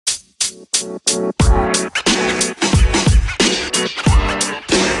Good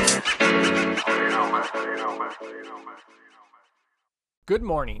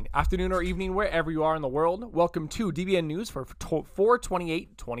morning, afternoon, or evening, wherever you are in the world. Welcome to DBN News for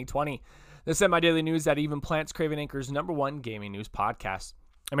 4/28/2020. This is my daily news that even plants Craven Anchor's #1 gaming news podcast.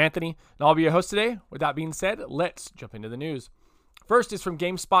 I'm Anthony, and I'll be your host today. With that being said, let's jump into the news. First is from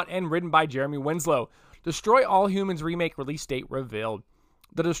GameSpot and written by Jeremy Winslow. Destroy All Humans remake release date revealed.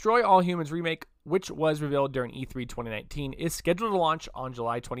 The Destroy All Humans remake, which was revealed during E3 2019, is scheduled to launch on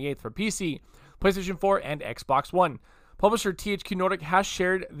July 28th for PC, PlayStation 4, and Xbox One. Publisher THQ Nordic has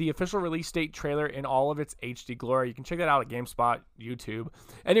shared the official release date trailer in all of its HD glory. You can check that out at GameSpot, YouTube,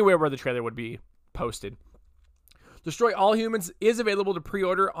 anywhere where the trailer would be posted. Destroy All Humans is available to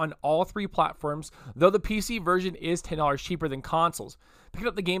pre-order on all 3 platforms, though the PC version is $10 cheaper than consoles. Picking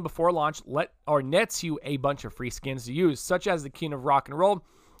up the game before launch nets you a bunch of free skins to use, such as the King of Rock and Roll,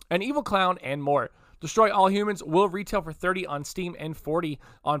 an Evil Clown, and more. Destroy All Humans will retail for $30 on Steam and $40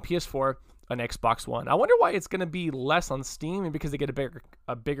 on PS4 and Xbox One. I wonder why it's going to be less on Steam, and because they get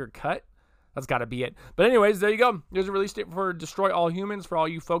a bigger cut. That's got to be it. But anyways, there you go. There's a release date for Destroy All Humans for all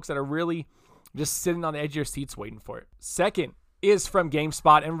you folks that are really just sitting on the edge of your seats waiting for it. Second is from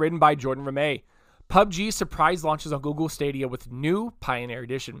GameSpot and written by Jordan Ramey. PUBG surprise launches on Google Stadia with new Pioneer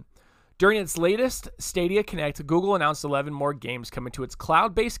Edition. During its latest Stadia Connect, Google announced 11 more games coming to its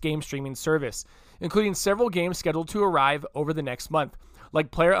cloud-based game streaming service, including several games scheduled to arrive over the next month,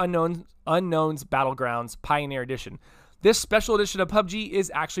 like PlayerUnknown's Battlegrounds Pioneer Edition. This special edition of PUBG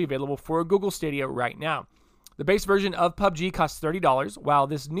is actually available for Google Stadia right now. The base version of PUBG costs $30, while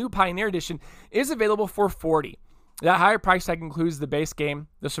this new Pioneer Edition is available for $40. That higher price tag includes the base game,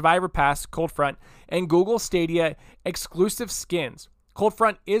 the Survivor Pass, Cold Front, and Google Stadia exclusive skins. Cold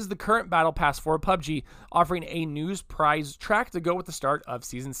Front is the current battle pass for PUBG, offering a news prize track to go with the start of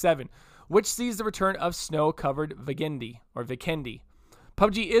Season 7, which sees the return of snow-covered Vikendi.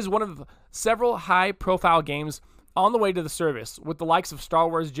 PUBG is one of several high-profile games on the way to the service, with the likes of Star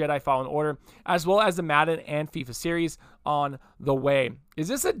Wars Jedi Fallen Order, as well as the Madden and FIFA series on the way. Is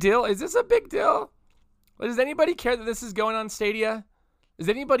this a deal? Is this a big deal? Does anybody care that this is going on Stadia? Does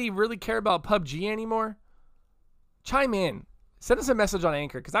anybody really care about PUBG anymore? Chime in. Send us a message on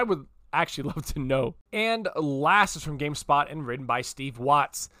Anchor, because I would actually love to know. And last is from GameSpot and written by Steve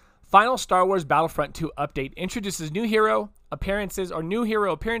Watts. Final Star Wars Battlefront 2 update introduces new hero appearances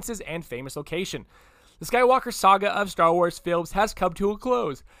and famous location. The Skywalker saga of Star Wars films has come to a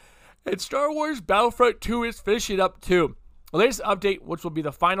close, and Star Wars Battlefront 2 is finishing up too. The latest update, which will be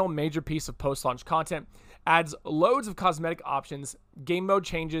the final major piece of post-launch content, adds loads of cosmetic options, game mode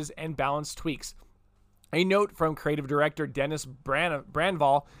changes, and balance tweaks. A note from creative director Dennis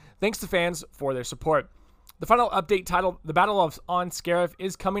Brandval thanks to fans for their support. The final update, titled The Battle on Scarif,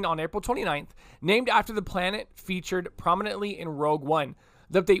 is coming on April 29th, named after the planet featured prominently in Rogue One.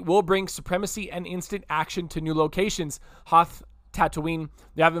 The update will bring supremacy and instant action to new locations: Hoth, Tatooine,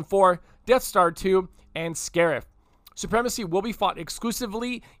 Yavin 4, Death Star 2, and Scarif. Supremacy will be fought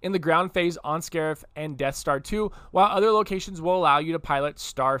exclusively in the ground phase on Scarif and Death Star 2, while other locations will allow you to pilot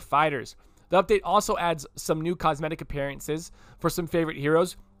starfighters. The update also adds some new cosmetic appearances for some favorite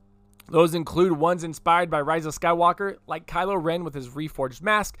heroes. Those include ones inspired by Rise of Skywalker, like Kylo Ren with his reforged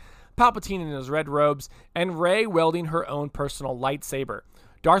mask, Palpatine in his red robes, and Rey wielding her own personal lightsaber.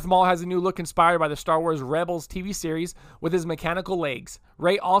 Darth Maul has a new look inspired by the Star Wars Rebels TV series with his mechanical legs.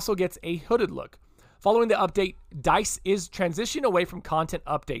 Rey also gets a hooded look. Following the update, DICE is transitioning away from content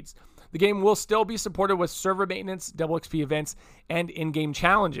updates. The game will still be supported with server maintenance, double XP events, and in-game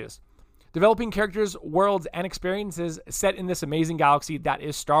challenges. Developing characters, worlds, and experiences set in this amazing galaxy that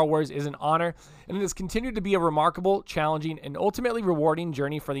is Star Wars is an honor, and it has continued to be a remarkable, challenging, and ultimately rewarding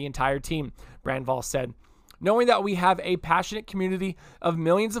journey for the entire team, Brandval said. Knowing that we have a passionate community of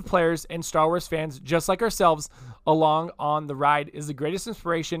millions of players and Star Wars fans just like ourselves along on the ride is the greatest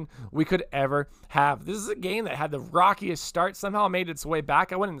inspiration we could ever have. This is a game that had the rockiest start, somehow made its way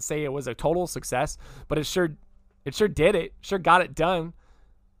back. I wouldn't say it was a total success, but it sure did it. Sure got it done.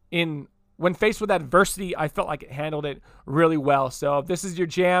 When faced with adversity, I felt like it handled it really well. So if this is your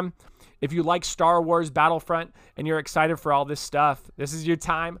jam, if you like Star Wars Battlefront and you're excited for all this stuff, this is your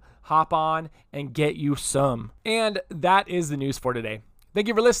time. Hop on and get you some. And that is the news for today. Thank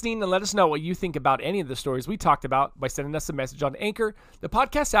you for listening, and let us know what you think about any of the stories we talked about by sending us a message on Anchor, the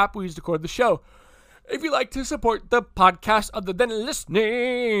podcast app we use to record the show. If you'd like to support the podcast other than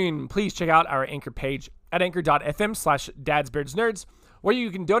listening, please check out our Anchor page at anchor.fm/dadsbeardsnerds, where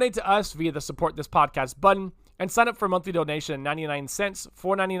you can donate to us via the Support This Podcast button and sign up for a monthly donation at 99 cents,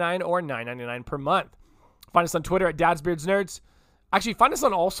 $4.99, or $9.99 per month. Find us on Twitter at dadsbeardsnerds, Actually, find us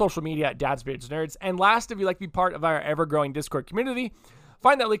on all social media at Dad's Beards Nerds. And last, if you'd like to be part of our ever-growing Discord community,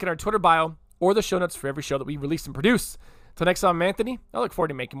 find that link in our Twitter bio or the show notes for every show that we release and produce. Till next time, I'm Anthony. I look forward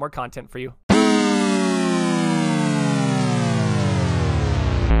to making more content for you.